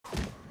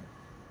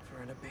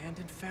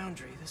abandoned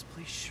foundry. This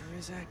place sure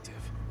is active.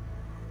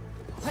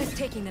 What's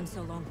taking them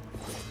so long?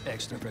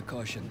 Extra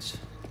precautions.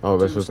 Oh,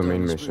 this was the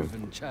main Tombstone's mission.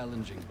 proven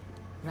challenging.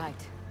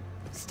 Right.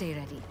 Stay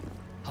ready.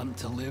 Hunt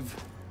to live.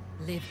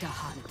 Live to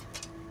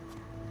hunt.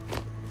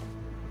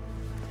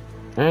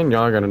 And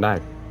y'all are gonna die.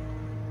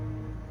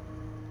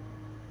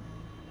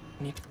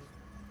 Need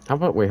How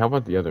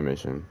about the other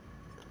mission?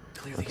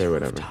 clear Okay, these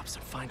whatever. rooftops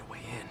and find a way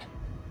in.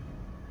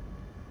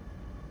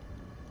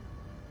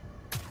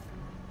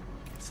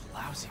 It's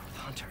lousy with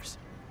hunters.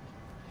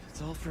 If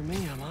it's all for me,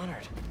 I'm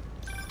honored.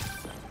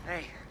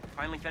 Hey,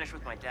 finally finished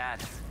with my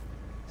dad.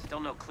 Still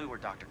no clue where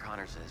Dr.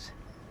 Connors is.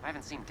 I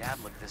haven't seen Dad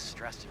look this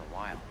stressed in a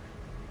while.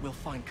 We'll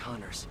find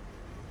Connors.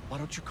 Why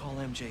don't you call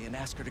MJ and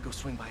ask her to go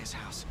swing by his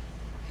house?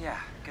 Yeah,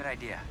 good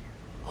idea.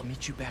 I'll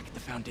meet you back at the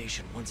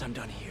Foundation once I'm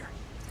done here.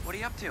 What are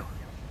you up to?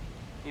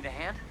 Need a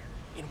hand?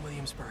 In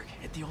Williamsburg,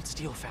 at the old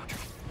steel foundry.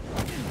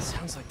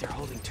 Sounds like they're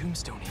holding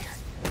Tombstone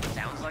here.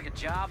 Sounds like a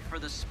job for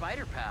the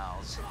Spider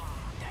Pals.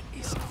 That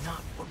is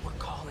not what we're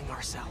calling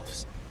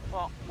ourselves.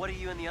 Well, what do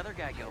you and the other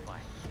guy go by?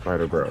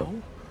 Spider Bro.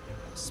 No?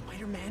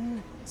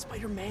 Spider-Men?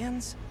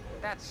 Spider-Mans?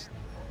 That's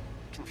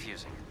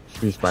confusing.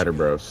 Be Spider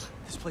Bros.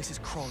 This place is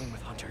crawling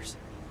with hunters.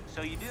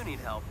 So you do need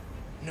help.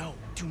 No,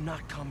 do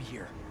not come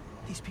here.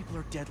 These people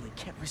are deadly.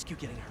 Can't risk you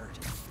getting hurt.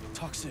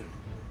 Talk soon.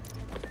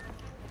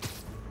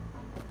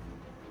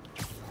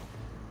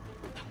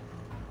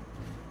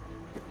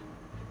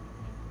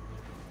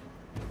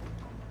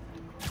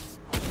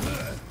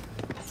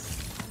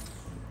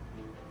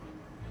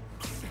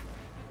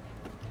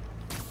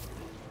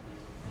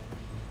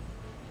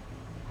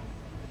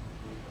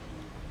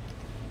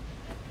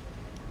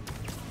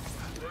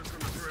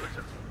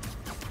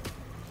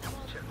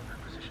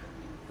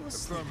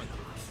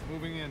 Affirmative.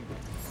 Moving in.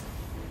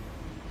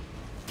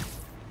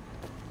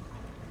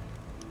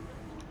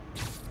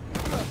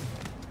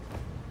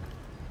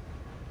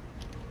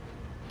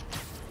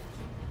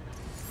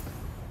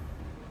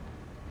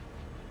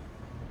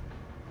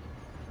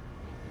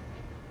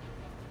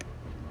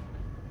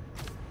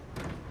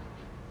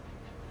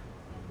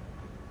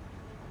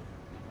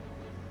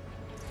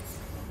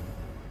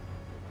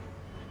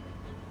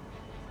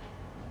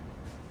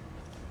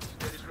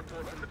 Status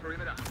report from the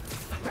perimeter.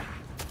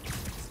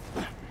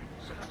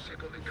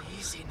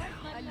 Easy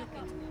now.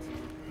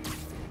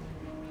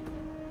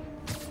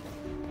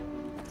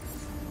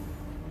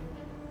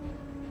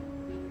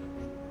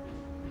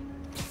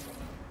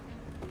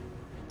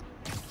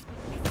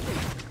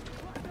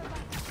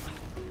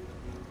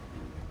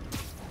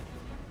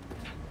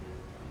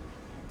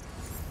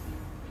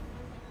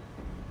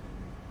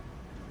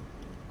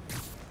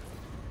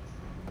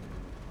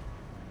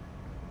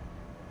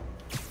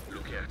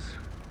 Lucas,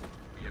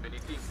 we have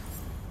anything?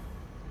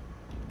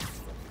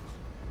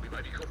 We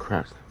might be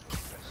Crap.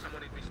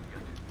 someone investigate.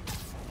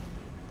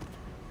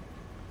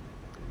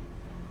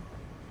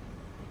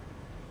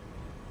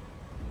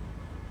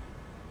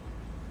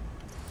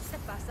 ¿Qué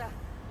pasa?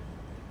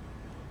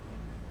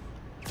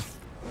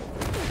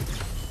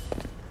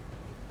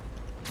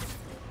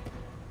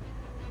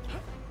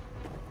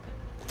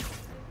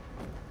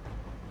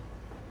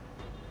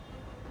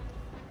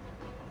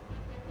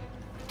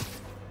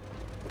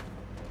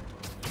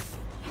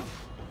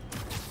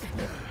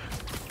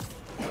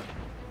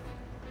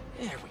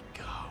 There we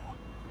go.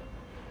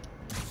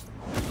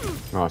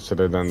 Oh, I should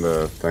have done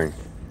the thing.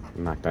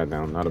 Knock that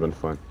down. That'd have been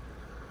fun.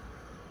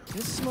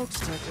 This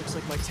smokestack looks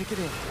like my ticket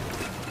in.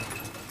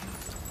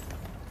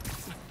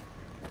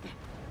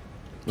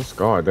 Let's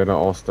go. I did it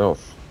all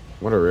stealth.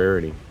 What a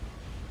rarity.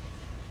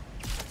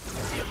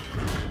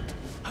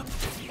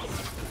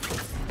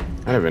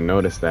 I didn't even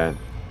notice that.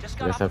 Just I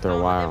got guess off the after a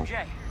phone while. with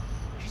MJ.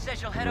 She said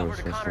she'll head No over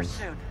to Connors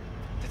assistance. soon.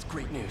 That's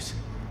great news.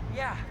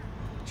 Yeah,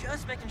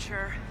 just making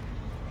sure.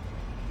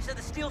 You said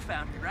the steel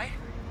foundry, right?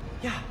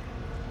 Yeah.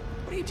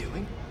 What are you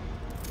doing?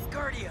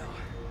 Cardio.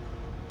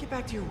 Get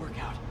back to your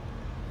workout.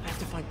 I have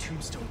to find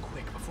Tombstone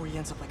quick before he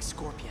ends up like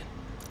Scorpion.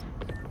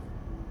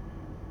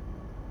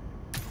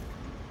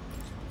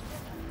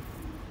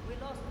 We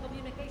lost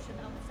communication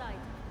outside.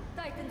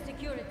 Tighten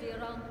security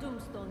around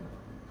Tombstone.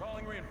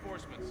 Calling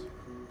reinforcements.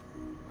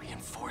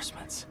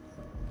 Reinforcements.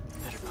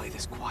 Better play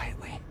this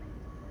quietly.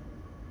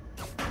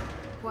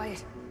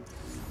 Quiet.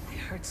 I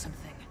heard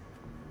something.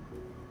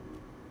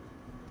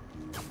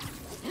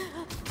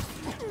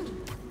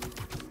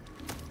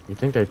 You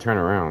think they turn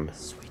around?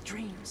 Sweet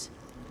dreams.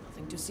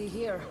 Nothing to see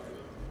here.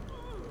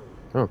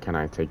 Oh, can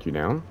I take you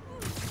down?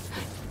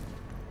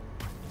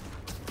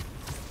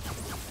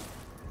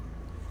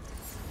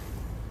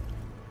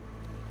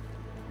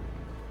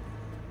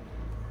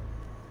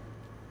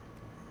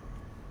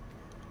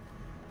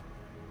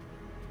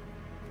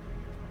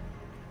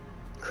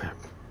 Crap.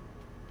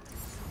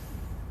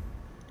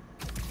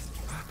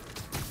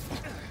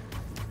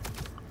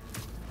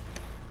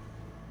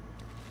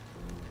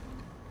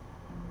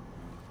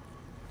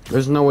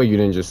 There's no way you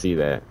didn't just see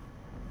that.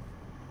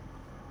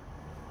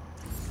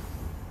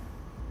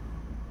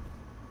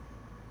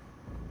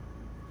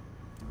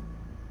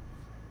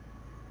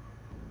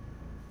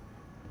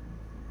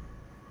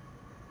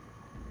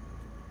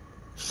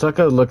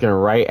 Sucker looking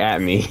right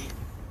at me.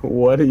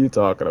 What are you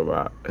talking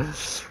about?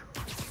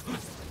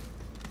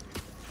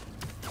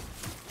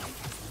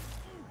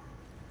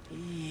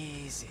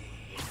 Easy.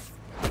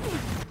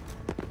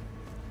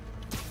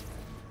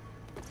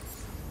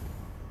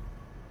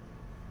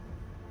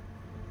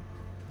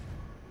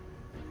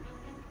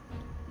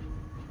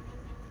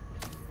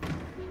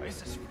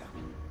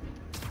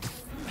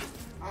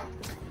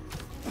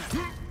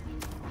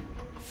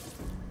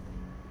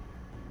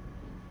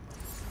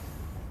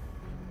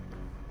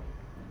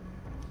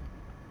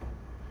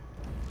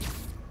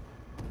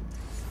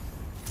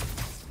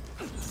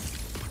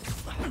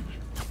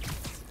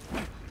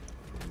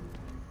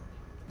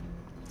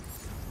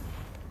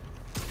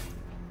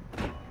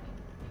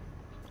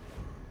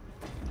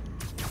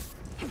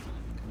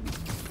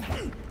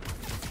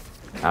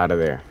 Out of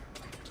there.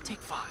 Take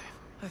 5.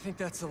 I think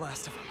that's the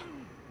last of them.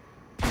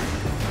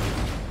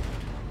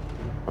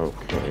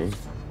 Okay.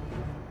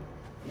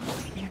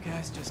 You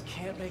guys just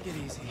can't make it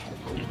easy.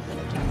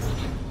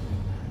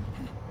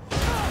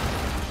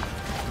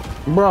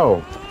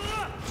 Bro.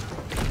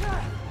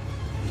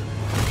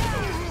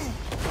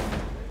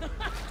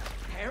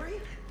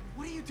 Harry?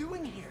 What are you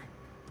doing here?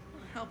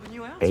 Helping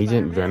you out,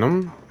 Agent Spider-Man.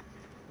 Venom?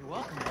 You're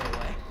welcome, by the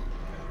way.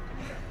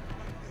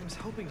 I was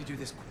hoping to do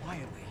this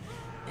quietly.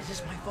 Is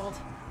this my fault?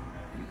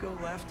 You go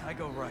left, I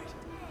go right.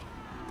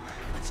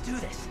 Let's do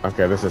this.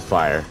 Okay, this is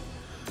fire.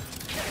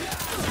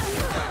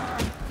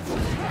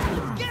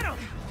 Get him!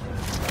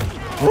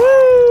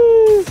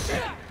 Woo!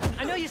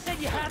 I know you said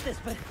you had this,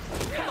 but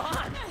come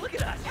on, look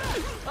at us.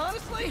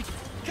 Honestly,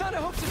 kind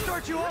of hope to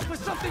start you off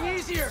with something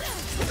easier.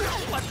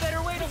 What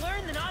better way to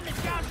learn than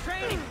on-the-job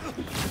training?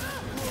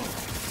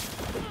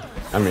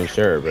 I mean,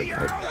 sure, but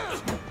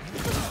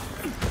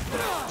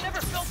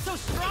Never felt so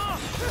strong.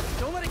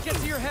 Don't let it get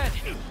to your head.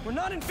 We're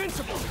not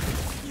invincible.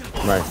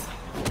 right.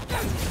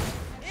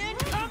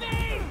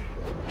 Incoming!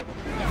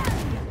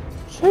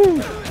 Sheesh.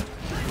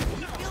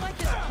 You feel like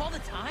this all the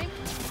time?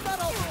 Not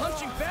all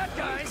punching bad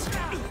guys.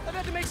 I've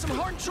had to make some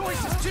hard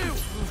choices too.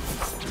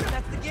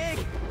 That's the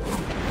gig.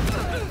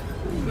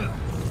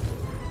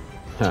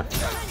 Huh.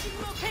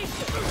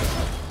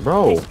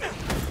 Bro,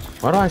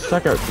 why do I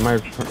suck at my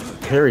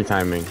parry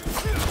timing?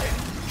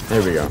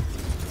 There we go.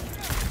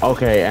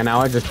 Okay, and now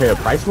I just pay a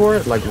price for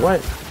it? Like what?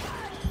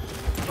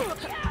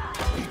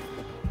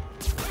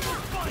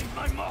 Find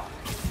my mark.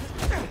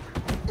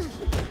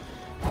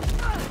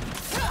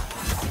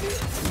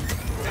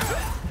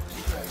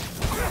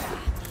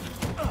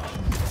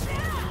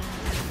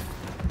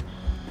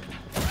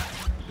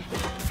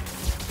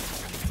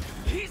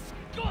 He's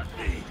got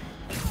me.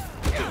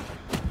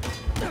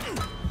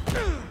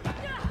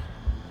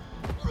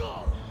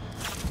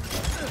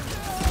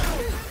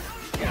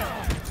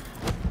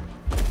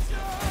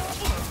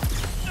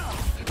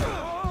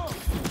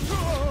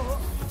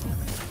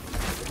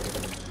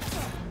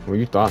 Well,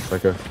 you thought,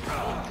 sucker.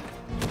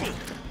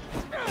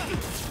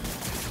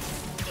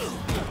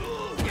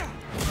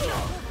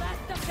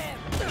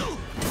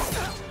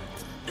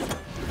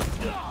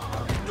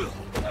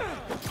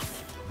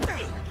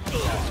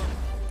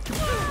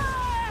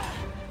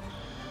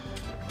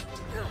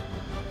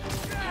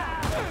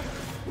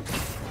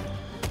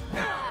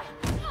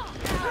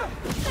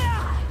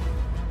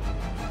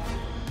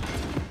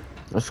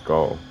 Let's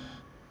go.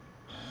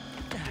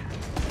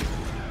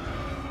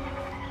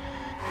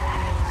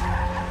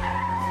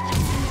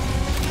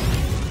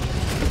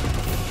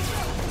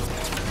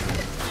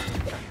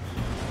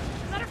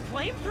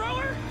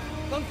 Flamethrower?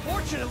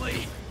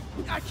 Unfortunately,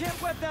 I can't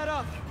wet that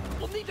up.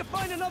 We'll need to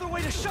find another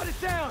way to shut it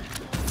down.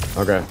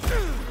 Okay.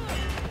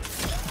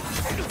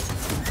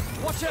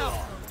 Watch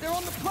out. They're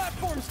on the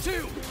platforms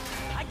too.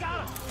 I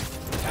got them.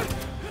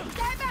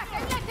 Stay back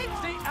and let him.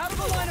 Stay out of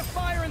the line of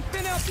fire and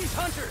thin out these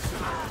hunters.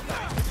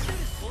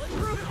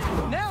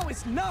 Now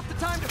is not the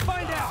time to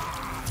find out.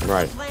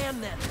 Right. Plan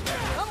them.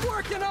 I'm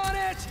working on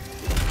it.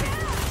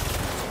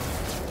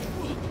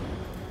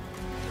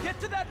 Get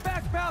to that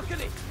back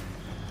balcony.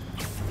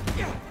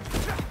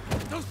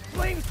 Those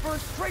flames burn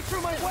straight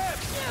through my web!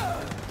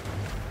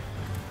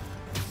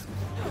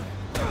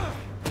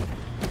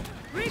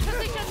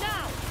 Reposition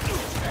now!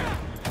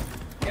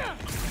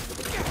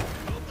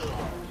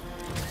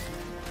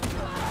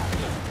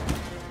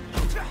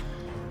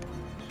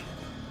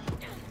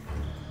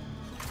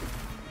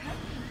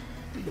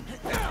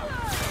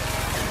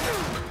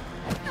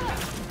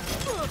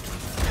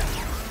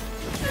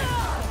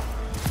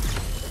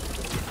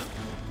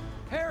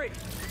 Harry,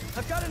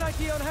 I've got an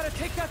idea on how to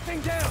take that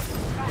thing down.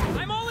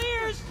 I'm all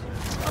ears!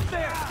 Up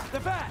there, the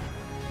bat!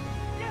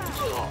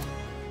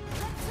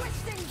 Switch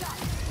things up.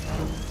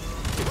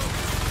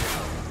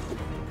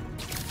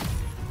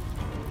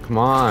 Come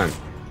on.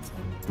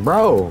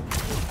 Bro.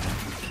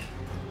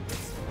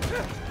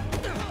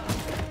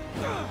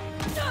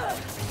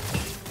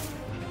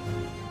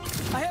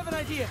 I have an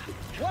idea.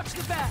 Watch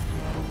the bat.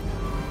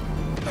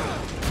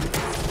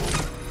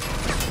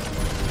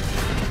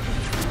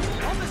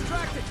 I'm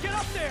distracted. Get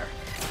up there!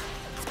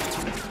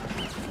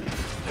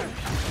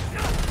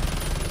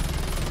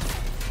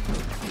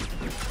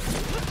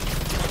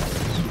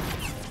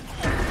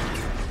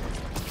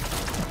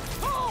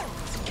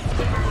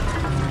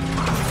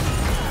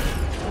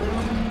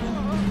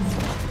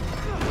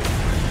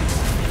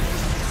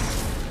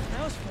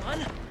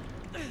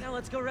 Now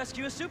let's go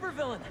rescue a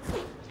supervillain.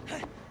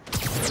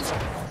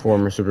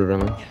 Former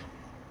supervillain.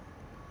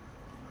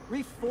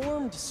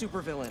 Reformed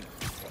supervillain,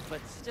 but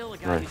still a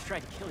guy who's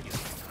tried to kill you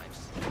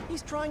sometimes.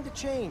 He's trying to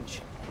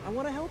change. I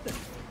want to help him.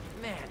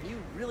 Man,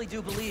 you really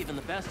do believe in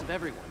the best of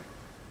everyone.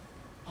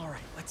 All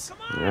right, let's. Come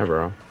on. Yeah,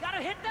 bro.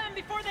 Gotta hit them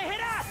before they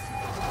hit us.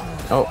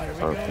 Oh, Here we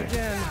go okay.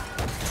 again.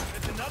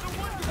 It's another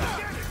one.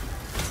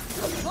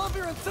 Love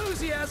your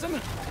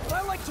enthusiasm, but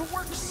I like to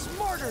work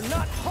smarter,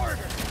 not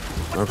harder.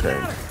 What's the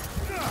matter?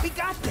 We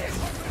got this.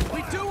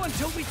 We do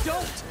until we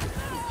don't.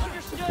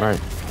 Understood. Right.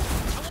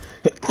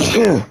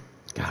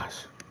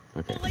 Gosh.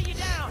 Okay. We'll lay you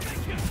down.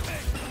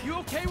 You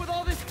okay with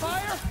all this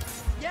fire?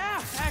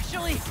 Yeah,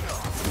 actually.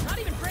 Not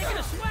even breaking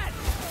a sweat.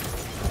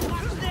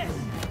 Watch this.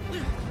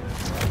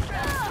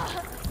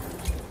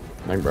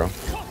 Thank bro.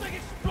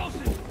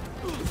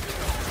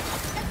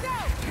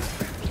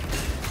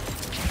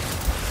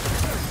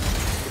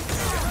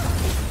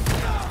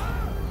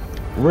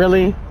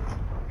 Really?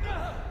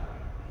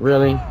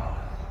 Really?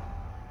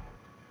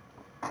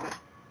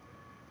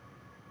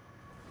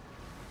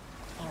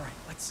 All right,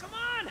 let's. Come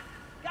on!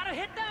 Gotta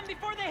hit them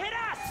before they hit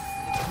us.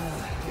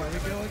 Here we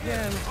go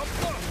again.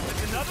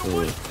 Another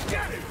one.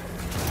 Get it.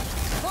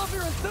 Love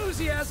your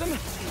enthusiasm,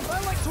 but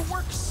I like to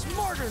work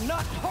smarter,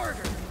 not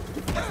harder.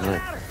 What's the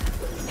matter?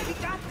 We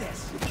got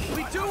this.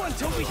 We do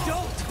until we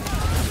don't.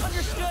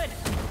 Understood.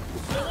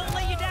 We won't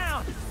lay you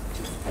down.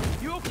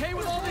 You okay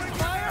with all this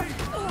fire?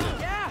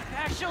 Yeah,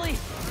 actually.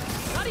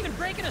 Not even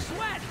breaking a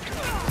sweat.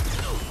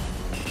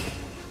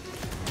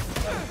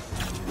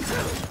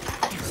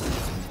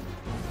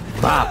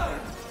 Bop.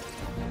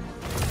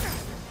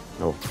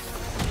 No.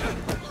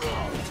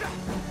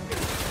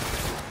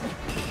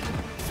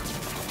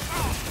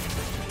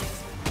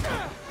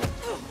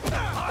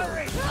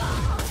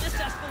 This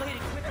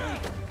escalated quickly.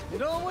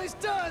 It always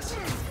does.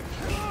 Boy,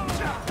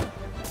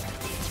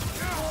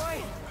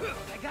 I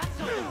got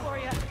something for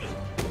you.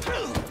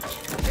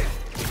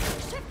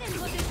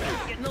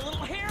 Getting a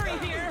little hairy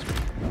here.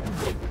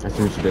 I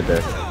see what you did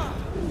there.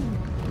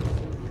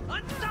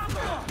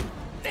 Unstoppable.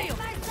 Nailed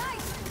it.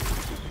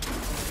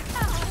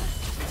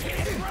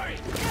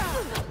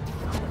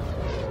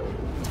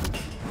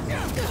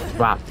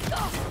 Bop.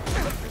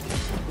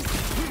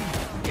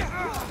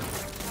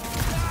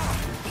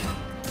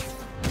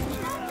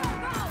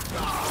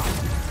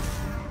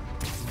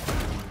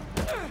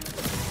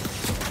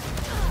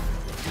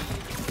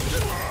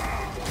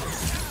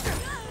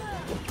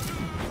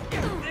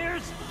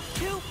 There's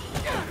too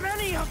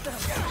many of them.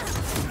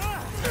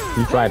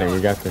 Keep fighting.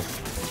 We got this.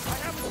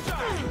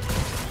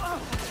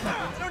 I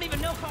don't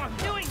even know how I'm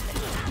doing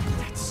this.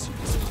 That's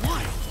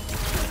what? I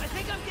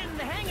think I'm getting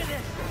the hang of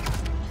this.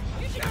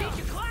 You should teach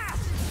a class.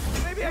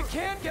 Maybe I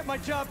can get my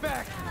job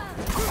back.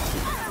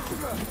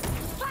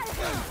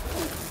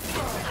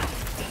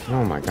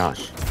 Oh my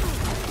gosh.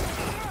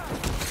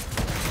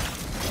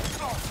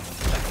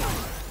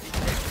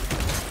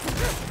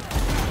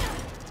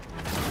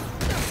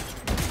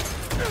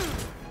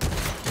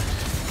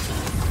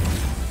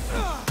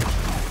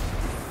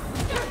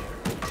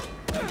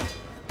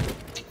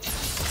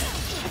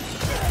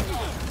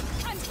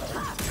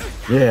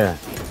 Yeah.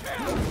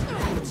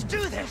 Let's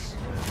do this.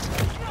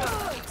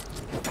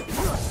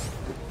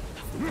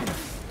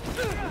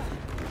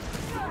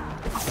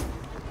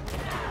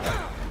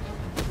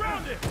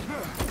 Ground it.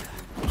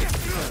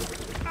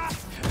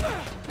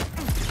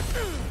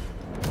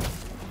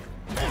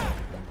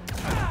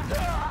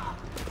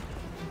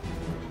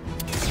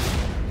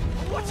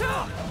 Watch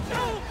out!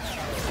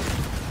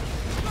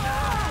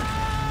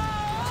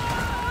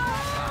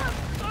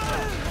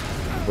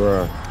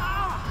 Bruh.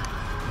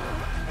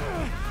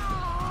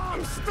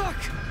 I'm stuck.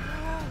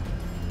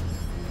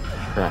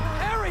 Crap.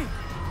 Harry,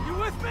 you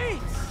with me?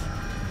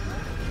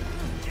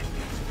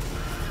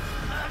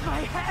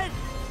 My head.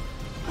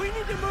 We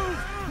need to move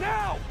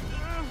now.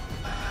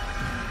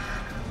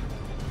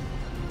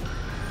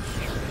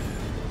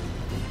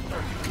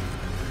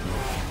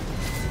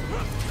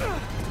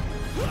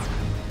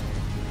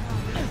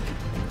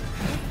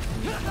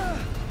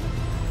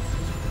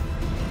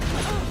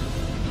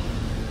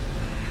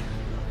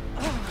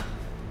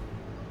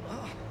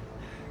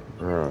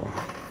 Bro.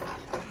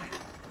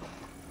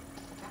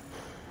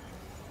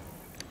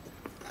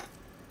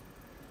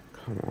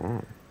 Come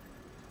on.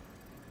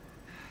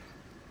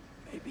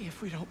 Maybe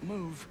if we don't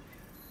move,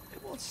 they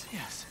won't see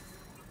us.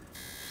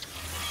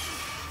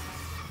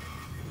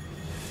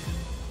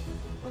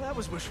 Well, that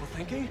was wishful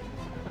thinking.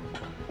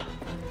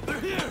 They're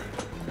here!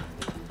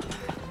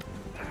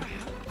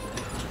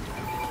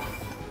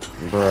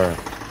 Bruh.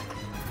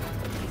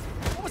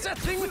 What was that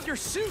thing with your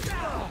suit?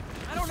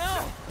 I don't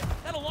know.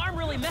 That alarm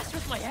really messed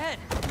with my head.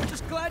 I'm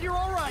just glad you're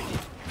all right.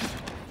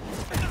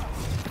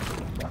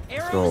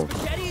 Arrows,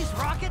 machetes,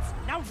 rockets,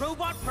 now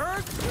robot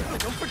birds.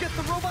 Don't forget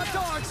the robot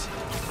dogs.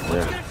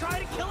 Who's gonna try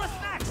to kill us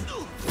next?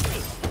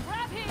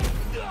 Grab him!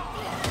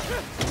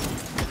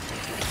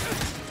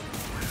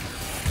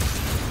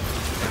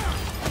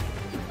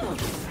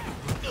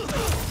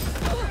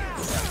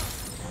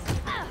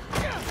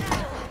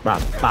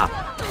 Bop, bop.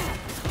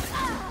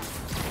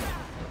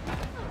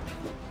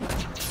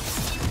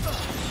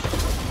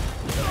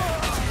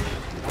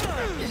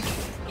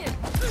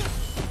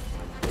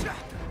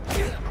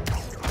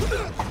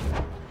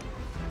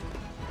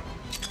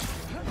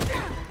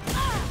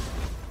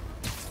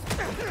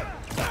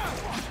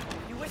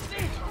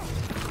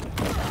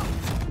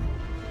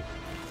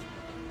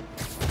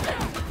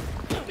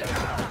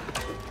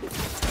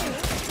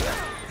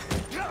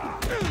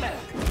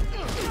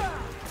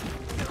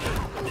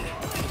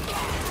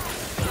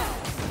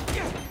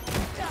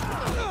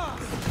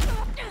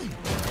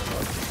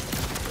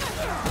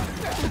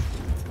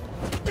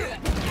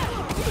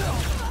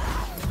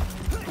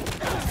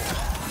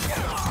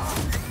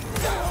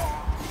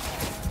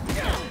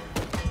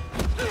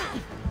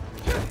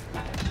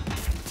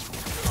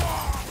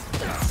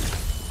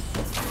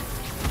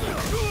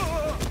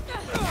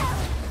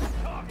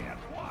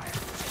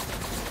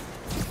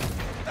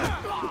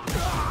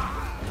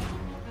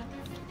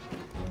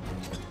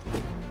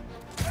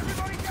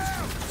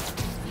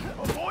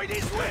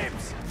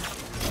 webs!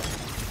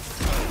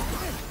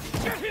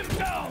 Get him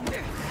down!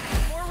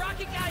 More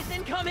rocket guys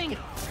incoming!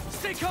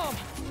 Stay calm.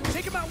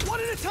 Take him out one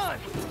at a time.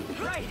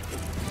 Right.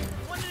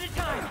 One at a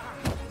time.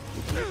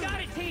 You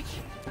got it, Teach.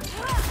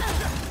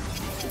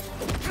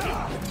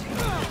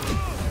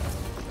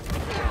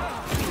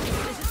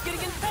 This is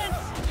getting intense.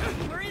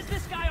 Where is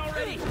this guy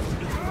already?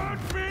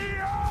 Let me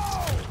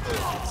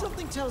out!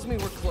 Something tells me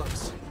we're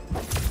close.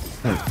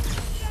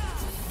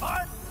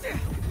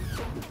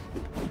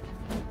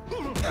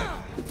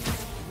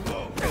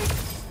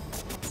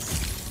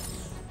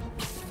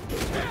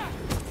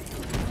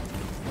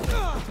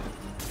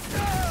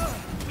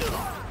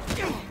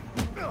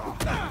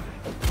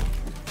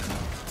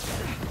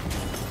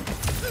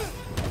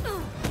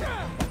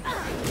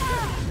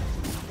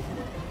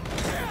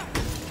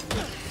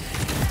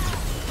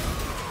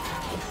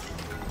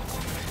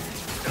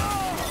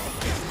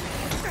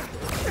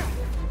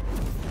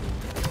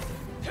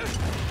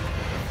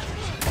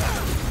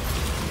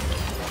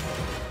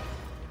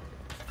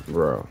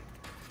 Bro.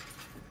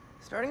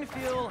 Starting to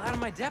feel out of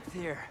my depth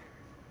here.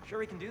 Sure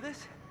we can do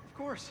this? Of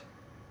course.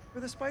 We're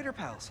the Spider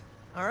Pals.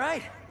 All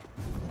right.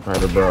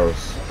 Spider Bros.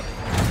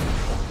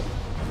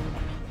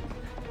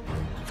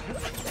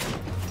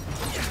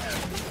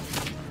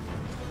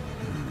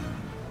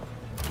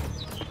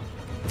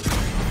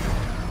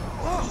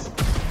 Whoa!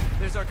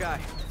 There's our guy.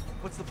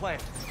 What's the plan?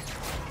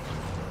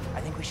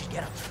 I think we should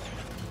get him.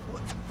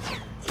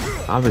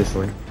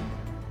 Obviously.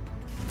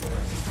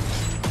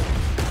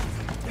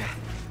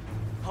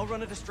 I'll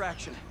run a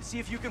distraction. See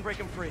if you can break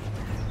him free.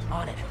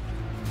 On it.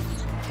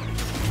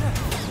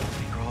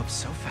 They grow up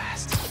so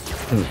fast.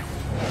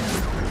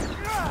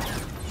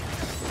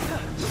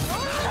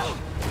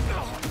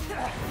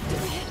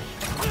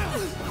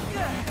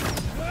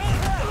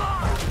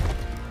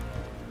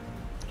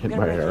 Hit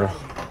by arrow.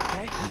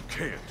 Okay? You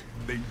can't.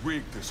 They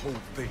rigged this whole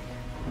thing.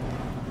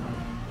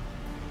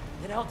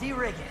 Then I'll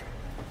de-rig it.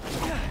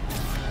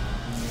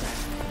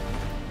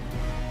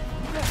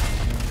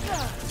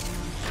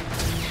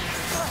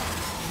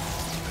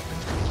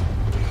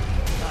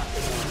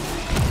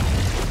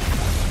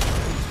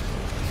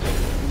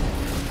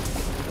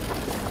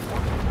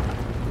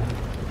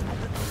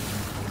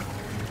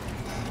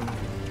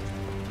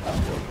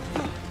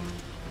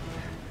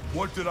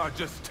 What did I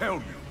just tell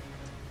you?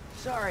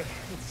 Sorry,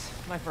 it's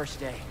my first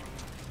day.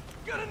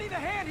 Gonna need a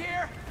hand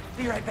here.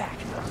 Be right back.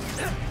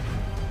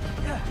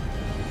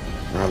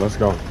 Alright, let's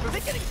go. Are they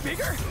getting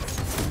bigger?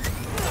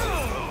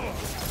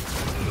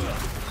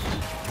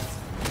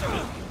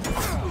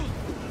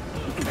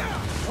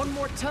 One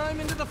more time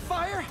into the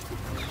fire?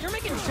 You're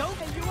making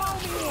jokes and you owe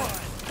me one.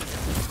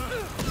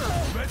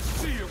 Let's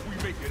see if we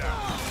make it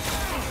out.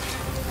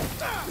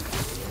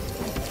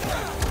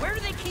 Where do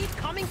they keep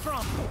coming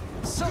from?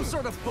 Some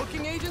sort of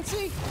booking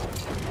agency?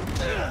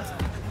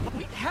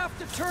 We have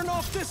to turn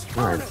off this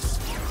Alright. furnace.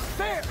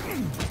 There!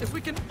 If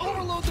we can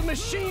overload the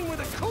machine with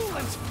a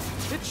coolant,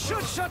 it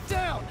should shut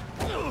down.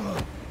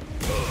 Are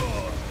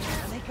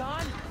they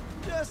gone?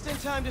 Just in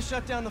time to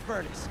shut down the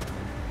furnace.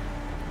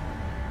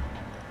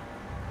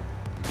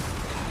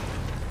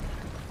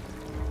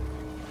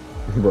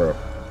 Bro.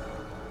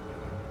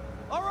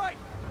 All right,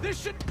 this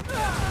should...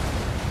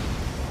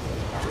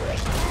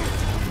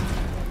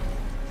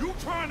 You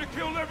trying to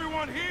kill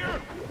everyone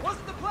here?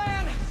 Wasn't the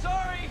plan,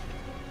 sorry.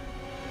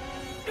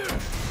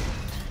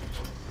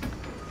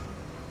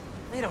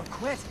 They don't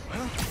quit.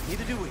 Well,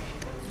 neither do we.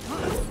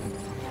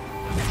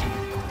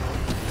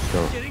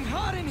 Go. Getting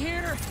hot in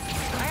here.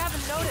 I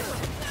haven't noticed.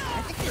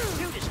 I think this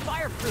suit is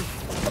fireproof.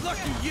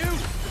 Lucky you.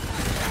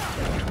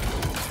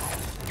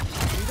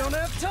 We don't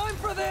have time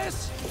for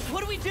this.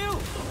 What do we do?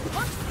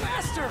 Much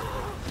faster.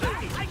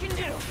 I can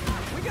do.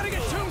 We gotta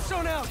get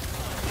Tombstone out.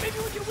 Maybe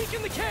we can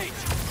weaken the cage.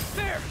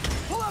 There,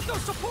 pull out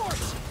those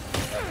supports.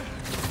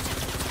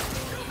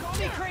 Call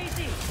me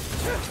crazy.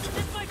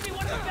 This might be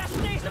one of the best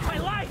days of my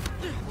life.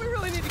 We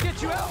really need to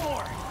get you out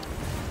more.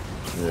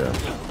 Yeah.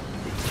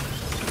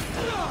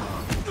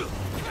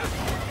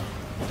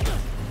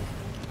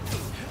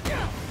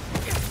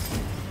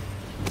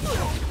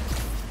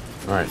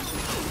 Alright.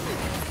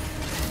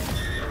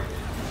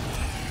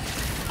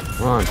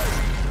 Come on.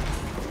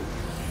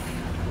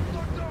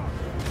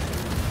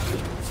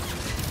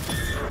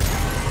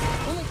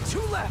 Only 2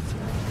 left.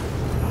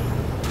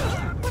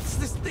 What's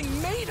this thing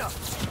made of?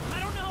 I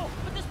don't know,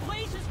 but this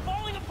place is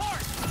falling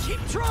apart.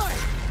 Keep trying.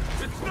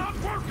 It's not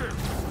working!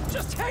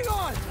 Just hang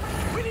on.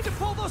 We need to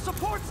pull those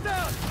supports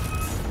down.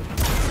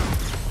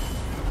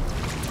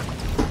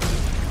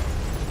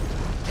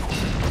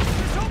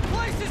 This whole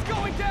place is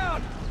going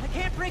down. I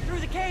can't break through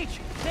the cage.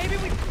 Maybe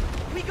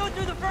we go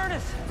through the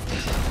furnace.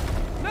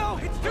 No,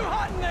 it's too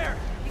hot in there.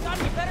 You got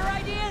any better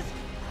ideas?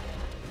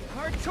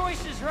 Hard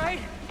choices, right?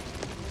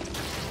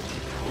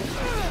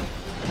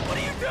 What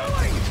are you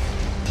doing?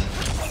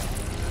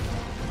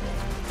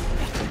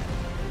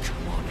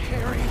 Come on,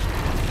 Harry.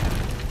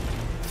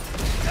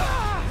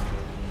 Ah!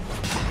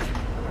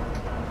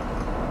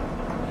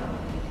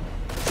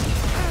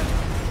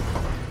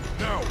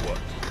 Now what?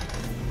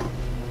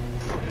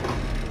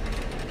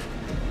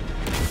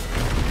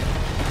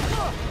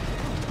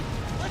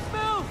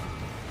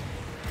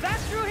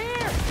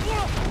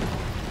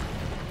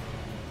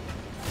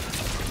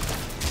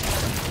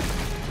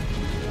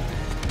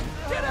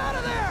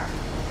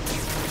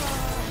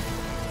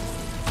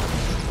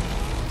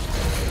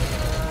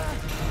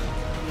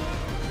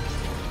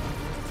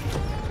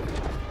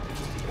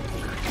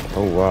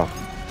 Oh wow.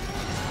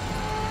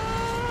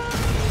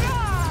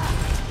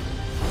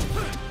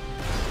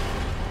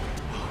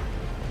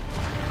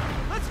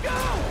 Let's go!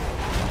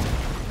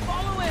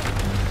 Follow him!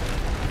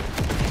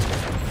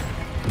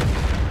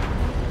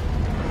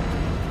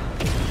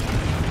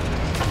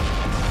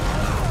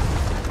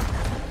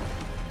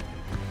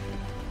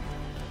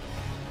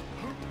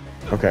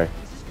 Okay.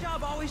 Is this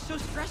job always so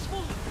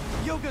stressful?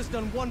 Yoga's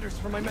done wonders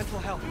for my mental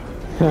health.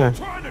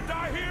 Trying to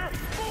die here?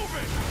 Move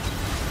it!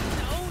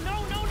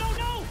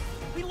 No!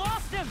 We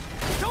lost him!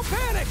 Don't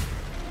panic!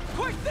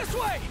 Quick, this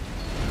way!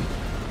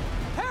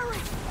 Harry!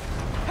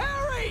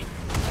 Harry!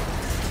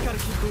 Gotta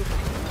keep moving.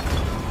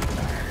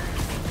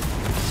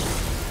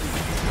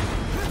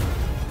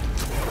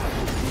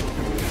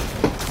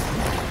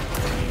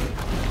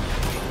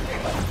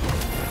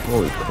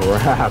 Holy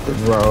crap,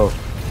 bro.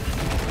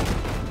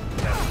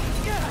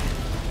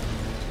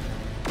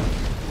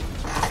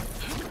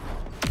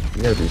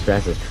 You gotta be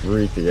fast as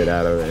freak to get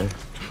out of there.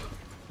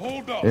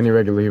 Hold up! Any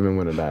regular human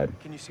would have died.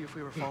 Can you see if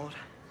we were followed?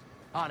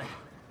 On it.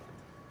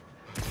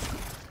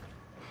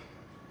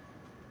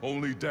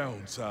 Only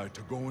downside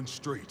to going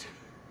straight.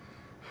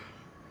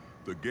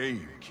 The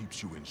game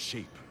keeps you in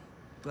shape.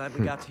 Glad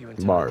we got to you in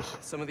time. Bars.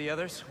 Some of the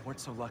others weren't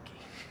so lucky.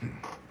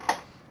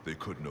 They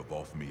couldn't have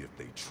off me if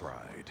they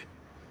tried.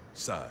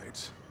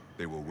 Besides,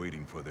 they were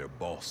waiting for their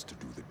boss to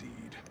do the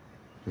deed.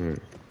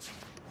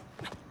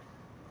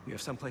 You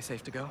have someplace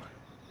safe to go?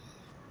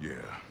 Yeah.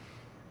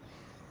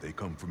 They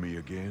come for me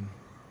again,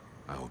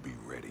 I'll be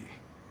ready.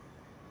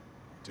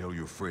 Tell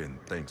your friend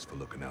thanks for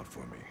looking out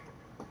for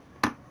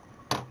me.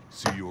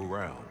 See you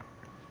around,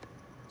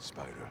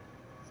 Spider.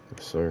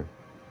 Yes, sir.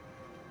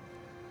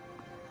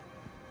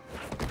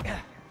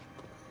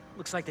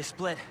 Looks like they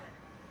split.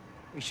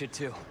 We should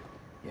too.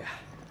 Yeah.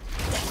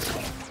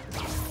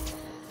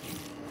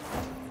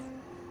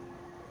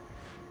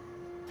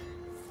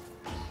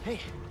 Hey,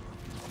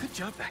 good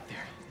job back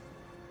there.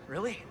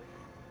 Really?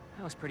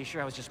 I was pretty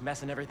sure I was just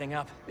messing everything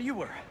up. You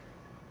were,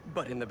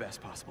 but in the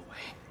best possible way.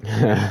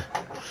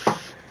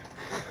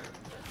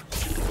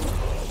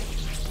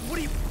 What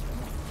are you...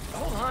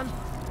 Hold on.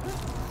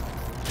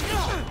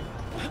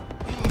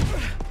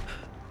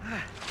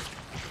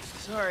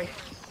 Sorry.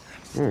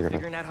 Still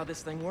figuring out how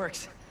this thing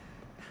works.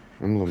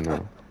 Emblem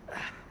now.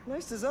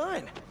 Nice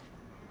design.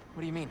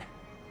 What do you mean?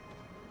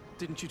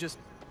 Didn't you just...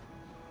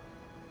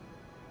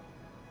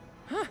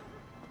 Huh?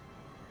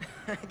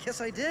 I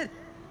guess I did.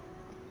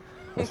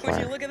 Would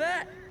you look at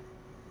that?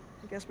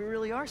 I guess we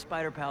really are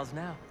spider pals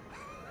now.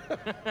 I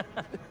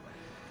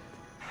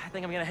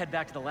think I'm gonna head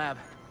back to the lab,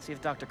 see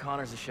if Dr.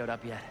 Connors has showed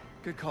up yet.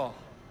 Good call.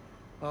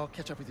 I'll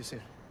catch up with you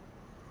soon.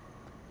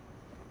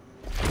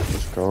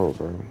 Let's go,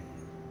 bro.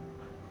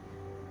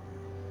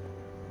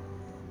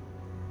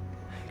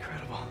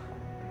 Incredible.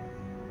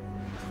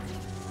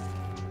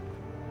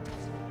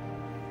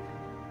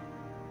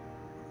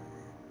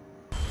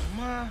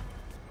 Ma,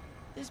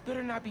 this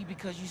better not be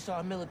because you saw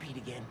a millipede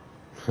again.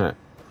 Huh.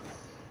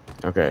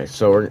 Okay,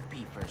 so we're...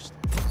 Pete first.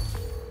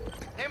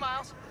 Hey,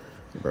 Miles.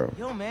 Bro.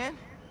 Yo, man.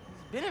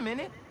 It's been a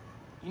minute.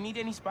 You need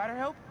any spider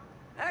help?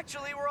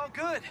 Actually, we're all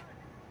good.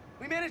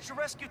 We managed to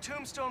rescue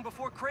Tombstone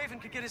before Craven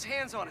could get his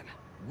hands on him.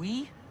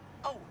 We?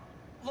 Oh,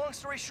 long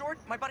story short,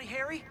 my buddy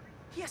Harry,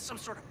 he has some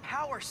sort of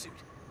power suit.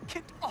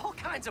 Kicked all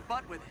kinds of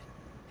butt with it.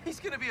 He's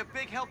gonna be a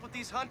big help with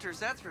these hunters,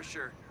 that's for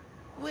sure.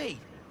 Wait.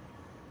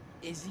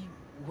 Is he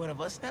one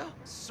of us now?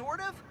 Sort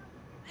of?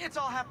 It's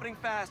all happening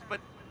fast, but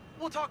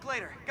we'll talk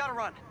later. Gotta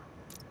run.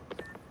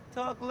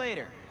 Talk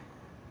later.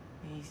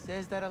 He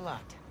says that a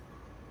lot.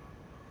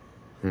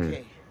 Hmm.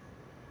 Okay.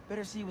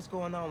 Better see what's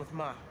going on with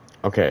Ma.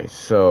 Okay,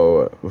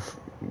 so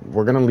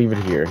we're gonna leave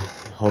it here.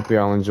 Hope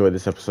y'all enjoyed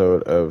this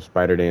episode of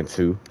Spider-Dan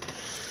 2.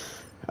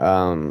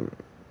 Dang,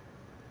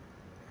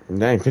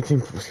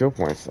 15 skill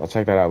points. I'll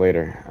check that out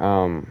later.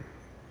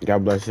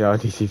 God bless y'all.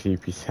 DCC,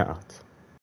 peace out.